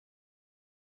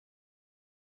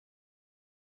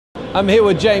I'm here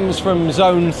with James from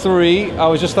Zone 3. I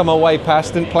was just on my way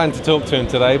past, didn't plan to talk to him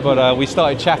today, but we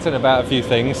started chatting about a few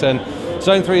things, and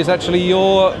Zone 3 is actually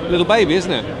your little baby,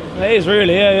 isn't it? It is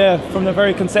really, yeah. From the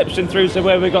very conception through to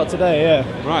where we got today,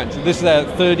 yeah. Right, so this is their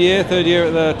third year at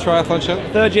the Triathlon show?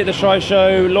 Third year at the Tri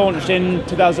Show, launched in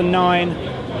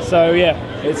 2009, so yeah,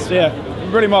 it's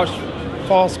really much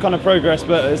fast kind of progress,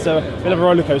 but it's a bit of a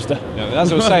roller coaster. Yeah,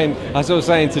 as I was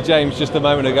saying to James just a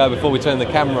moment ago before we turned the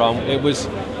camera on, it was,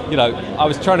 you know, I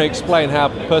was trying to explain how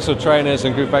personal trainers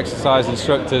and group exercise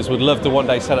instructors would love to one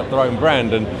day set up their own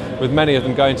brand, and with many of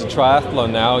them going to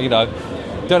triathlon now, you know,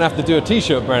 don't have to do a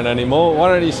t-shirt brand anymore. Why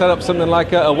don't you set up something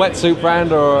like a Wetsuit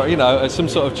brand, or, you know, some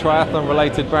sort of triathlon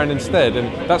related brand instead?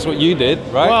 And that's what you did,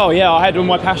 right? Well, yeah, I had all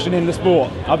my passion in the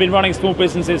sport. I've been running small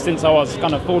businesses since I was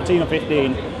kind of 14 or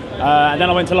 15. And then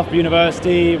I went to Loughborough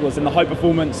University, was in the high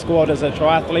performance squad as a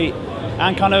triathlete,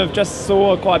 and kind of just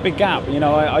saw quite a big gap. You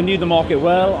know, I knew the market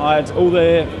well. I had all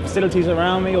the facilities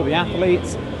around me, all the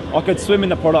athletes. I could swim in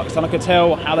the products, and I could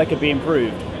tell how they could be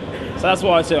improved. So that's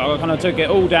what I did. I kind of took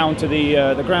it all down to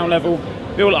the ground level,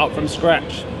 built it up from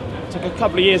scratch. It took a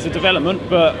couple of years of development,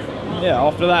 but yeah,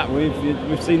 after that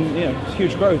we've seen, you know,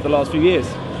 huge growth the last few years.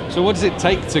 So what does it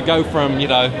take to go from, you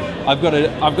know, I've got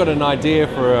an idea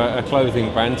for a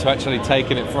clothing brand, to actually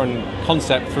taking it from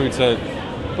concept through to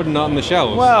putting it on the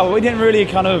shelves? Well, we didn't really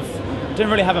have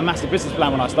a massive business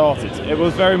plan when I started. It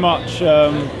was very much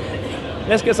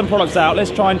let's get some products out,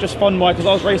 let's try and just fund because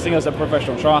I was racing as a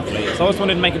professional triathlete, so I just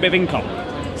wanted to make a bit of income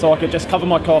so I could just cover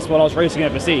my costs while I was racing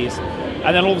overseas.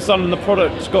 And then all of a sudden the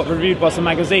product got reviewed by some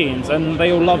magazines and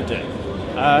they all loved it.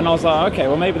 And I was like, okay,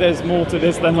 well maybe there's more to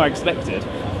this than I expected.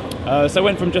 So I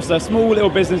went from just a small little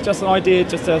business, just an idea,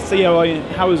 just to see how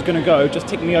it was going to go, just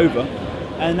ticked me over.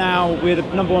 And now we're the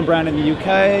 #1 brand in the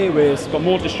UK. We've got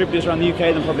more distributors around the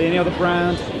UK than probably any other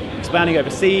brand. Expanding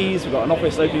overseas, we've got an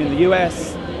office opening in the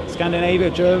US, Scandinavia,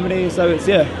 Germany. So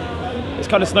it's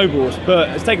kind of snowballed, but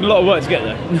it's taken a lot of work to get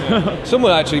there. Yeah. Some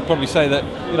will actually probably say that,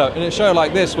 you know, in a show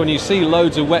like this, when you see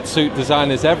loads of wetsuit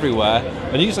designers everywhere,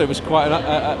 and usually it was quite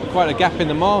a gap in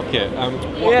the market.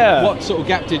 What sort of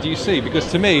gap did you see?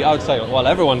 Because to me, I would say, well,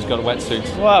 everyone's got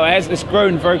wetsuits. Well, it's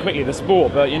grown very quickly, the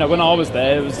sport, but, you know, when I was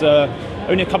there, it was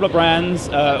only a couple of brands,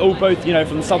 all both, you know,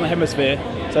 from the Southern Hemisphere,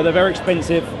 so they're very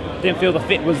expensive. Didn't feel the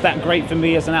fit was that great for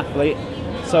me as an athlete.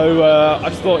 So I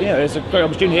just thought, you know, it's a great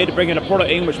opportunity here to bring in a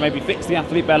product in which maybe fits the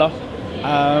athlete better,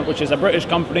 which is a British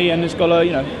company, and it's got a,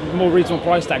 you know, more reasonable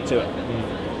price tag to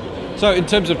it. So in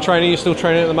terms of training, you're still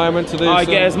training at the moment to do? I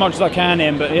get as much as I can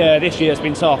in, but yeah, this year it's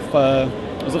been tough. I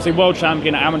was obviously world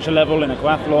champion at amateur level in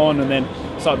aquathlon, and then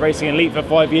started racing elite for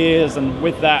 5 years, and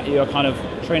with that you're kind of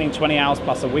training 20 hours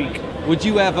plus a week. Would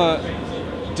you ever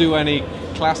do any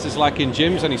classes like in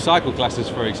gyms, any cycle classes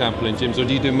for example in gyms, or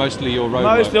do you do mostly your road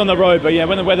Mostly work? On the road, but yeah,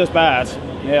 when the weather's bad,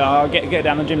 yeah, I'll get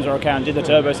down the gyms where I can, do the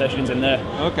turbo sessions in there.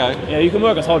 Okay. Yeah, you can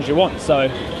work as hard as you want, so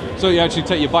you actually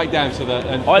take your bike down to the...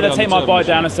 And either take my bike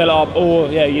down and set it up, or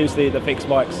yeah, use the fixed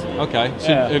bikes. Okay,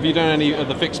 so have you done any of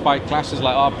the fixed bike classes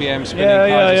like RPM, spinning cars?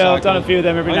 Yeah, cycle? I've done a few of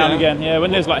them every now and again. Yeah,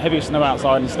 when there's like heavy snow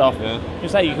outside and stuff, you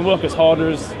say you can work as hard or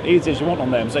as easy as you want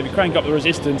on them. So if you crank up the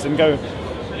resistance and go,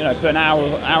 you know, put an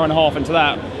hour and a half into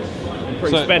that, you're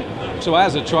pretty spent. So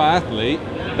as a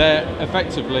triathlete, they're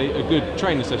effectively a good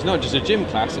training session, not just a gym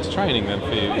class, it's training them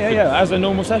for you. Yeah, as a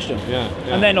normal session. Yeah.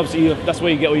 And then obviously that's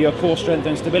where you get all your core strength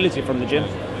and stability from the gym.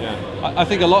 Yeah. I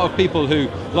think a lot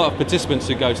of participants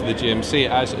who go to the gym see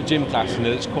it as a gym class, and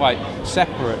it's quite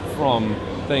separate from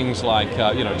things like,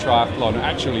 you know, triathlon,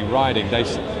 actually riding. They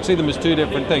see them as two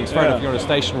different things. Fair enough, you're on a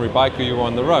stationary bike or you're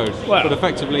on the road, but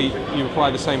effectively you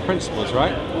apply the same principles,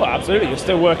 right? Well, absolutely. You're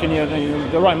still working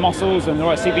the right muscles and the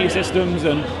right CV systems,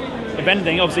 and if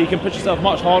anything, obviously you can push yourself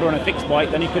much harder on a fixed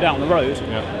bike than you could out on the road.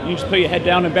 Yeah. You just put your head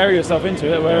down and bury yourself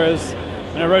into it, whereas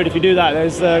on a road, if you do that,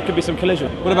 there's could be some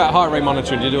collision. What about heart rate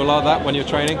monitoring? Do you do a lot of that when you're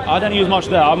training? I don't use much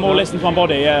there. I'm more listening to my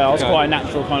body. Yeah, I was quite a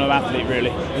natural kind of athlete, really.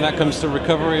 And that comes to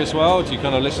recovery as well? Do you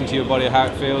kind of listen to your body, how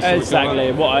it feels?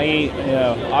 Exactly. What I eat.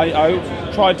 Yeah,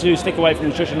 I try to stick away from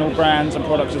nutritional brands and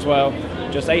products as well.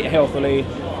 Just ate healthily.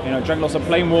 You know, drank lots of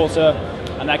plain water,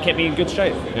 and that kept me in good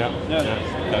shape. Yeah.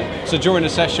 Okay. So during a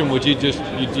session, would you just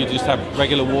have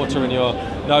regular water in your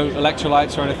no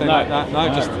electrolytes or anything like that? No,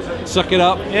 just suck it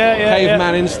up.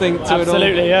 Caveman instinct to it all.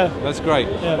 Absolutely, yeah. That's great.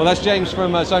 Yeah. Well, that's James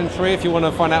from Zone 3. If you want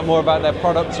to find out more about their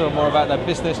products or more about their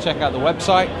business, check out the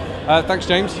website. Thanks,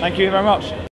 James. Thank you very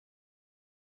much.